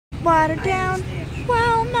Watered down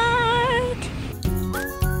Walmart.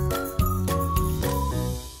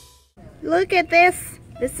 Look at this.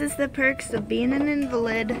 This is the perks of being an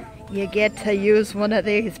invalid. You get to use one of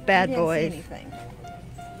these bad boys.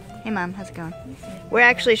 Hey Mom, how's it going? We're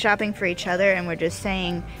actually shopping for each other and we're just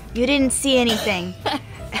saying, you didn't see anything.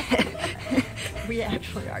 We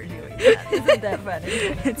actually are doing that. Isn't that funny?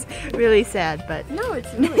 It's really sad, but... No,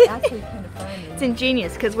 it's really actually kind of funny. It's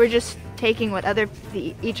ingenious because we're just taking what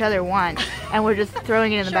each other want and we're just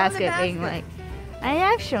throwing it in the basket, being like, I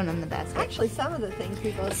have shown them the basket. Actually, some of the things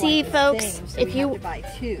people see, like folks, same, so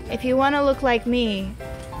if you want to look like me,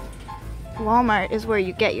 Walmart is where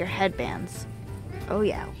you get your headbands. Oh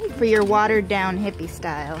yeah, for your watered down hippie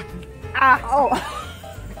style. Ah! Oh!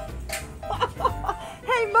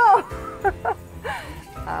 Hey, Mo!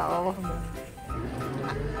 Oh.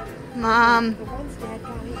 Mom.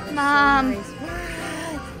 Mom.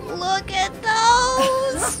 Look at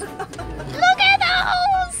those! Look at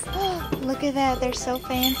those! Look at that, they're so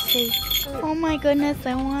fancy. Oh my goodness,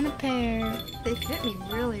 I want a pair. They fit me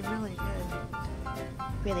really, really good.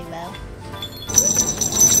 Really well.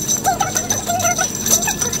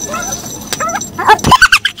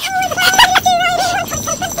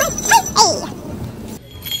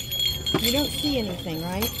 You don't see anything,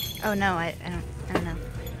 right? Oh no, I don't know.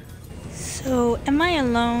 So, am I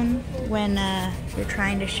alone when you're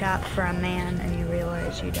trying to shop for a man and you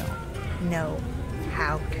realize you don't know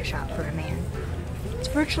how to shop for a man? It's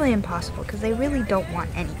virtually impossible because they really don't want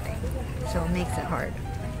anything, so it makes it hard.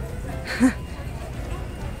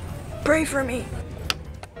 Pray for me.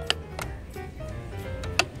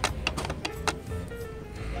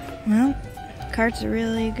 Well, carts are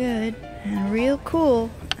really good and real cool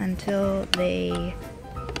until they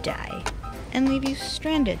die and leave you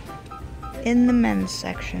stranded in the men's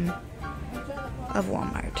section of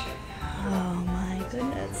Walmart. Oh my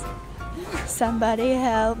goodness. Somebody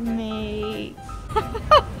help me.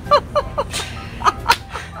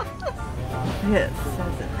 Yes,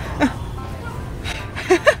 says it.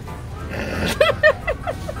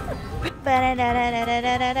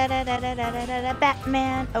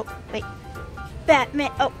 Batman. Oh, wait.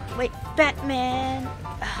 Batman. Oh, wait. Batman.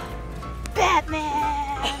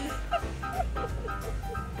 Batman.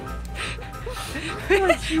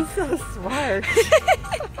 Oh, she's so smart.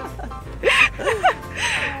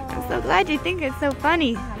 I'm so glad you think it's so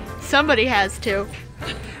funny. Somebody has to.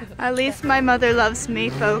 At least my mother loves me,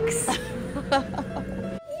 folks.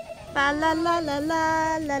 La la la la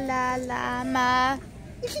la la la la ma.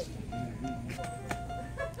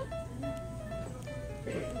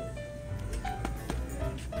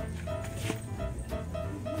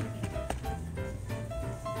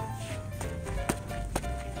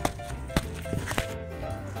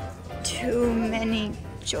 Too many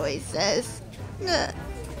choices. Ugh.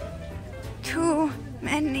 Too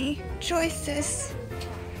many choices.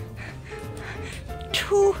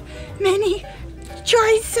 Too many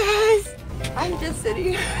choices. I'm just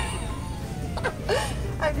sitting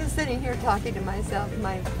here talking to myself.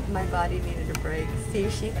 My body needed a break. See,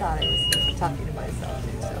 she thought I was talking to myself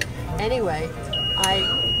too. So anyway,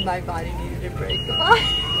 my body needed a break. Goodbye.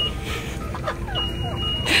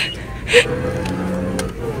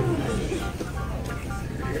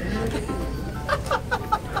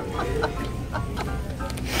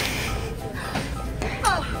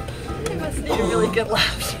 I must need a really good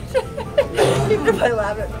laugh. Even if I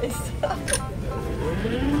laugh at myself.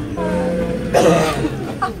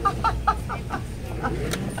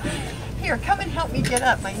 Here, come and help me get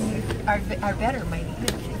up. My knees are better. My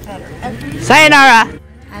knees are better. Sayonara.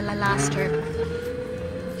 I lost her.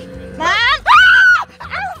 Mom!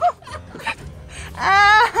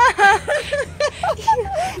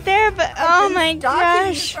 There, but oh my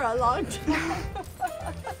gosh! For a long time.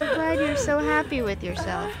 I'm glad you're so happy with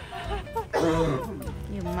yourself.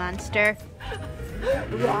 You monster.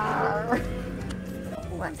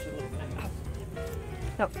 What?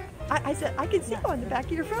 No, I said I can see you on the back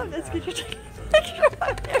of your phone. That's because you're taking a picture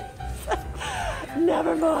of it.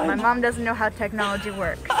 Never mind. My mom doesn't know how technology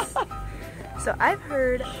works. So I've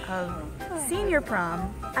heard of senior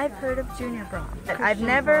prom. I've heard of junior prom. But I've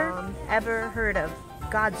never ever heard of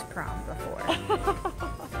God's prom before.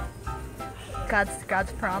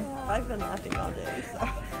 God's prom. I've been laughing all day. So.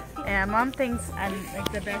 Yeah, Mom thinks I'm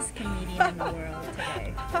like the best comedian in the world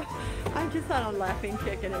today. I'm just on a laughing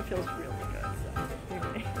kick and it feels really good. So.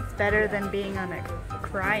 Anyway. It's better than being on a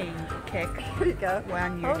crying kick There you go.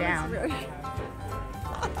 when you're down.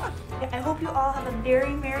 I hope you all have a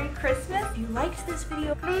very Merry Christmas. If you liked this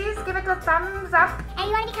video, please give it a thumbs up. And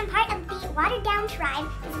you want to become part of the Watered Down tribe,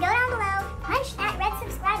 just go down below, punch that red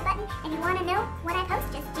subscribe button, and you want to know when I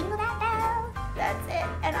post, just jingle that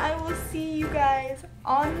see you guys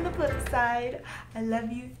on the flip side. I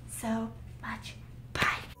love you so much.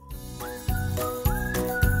 Bye.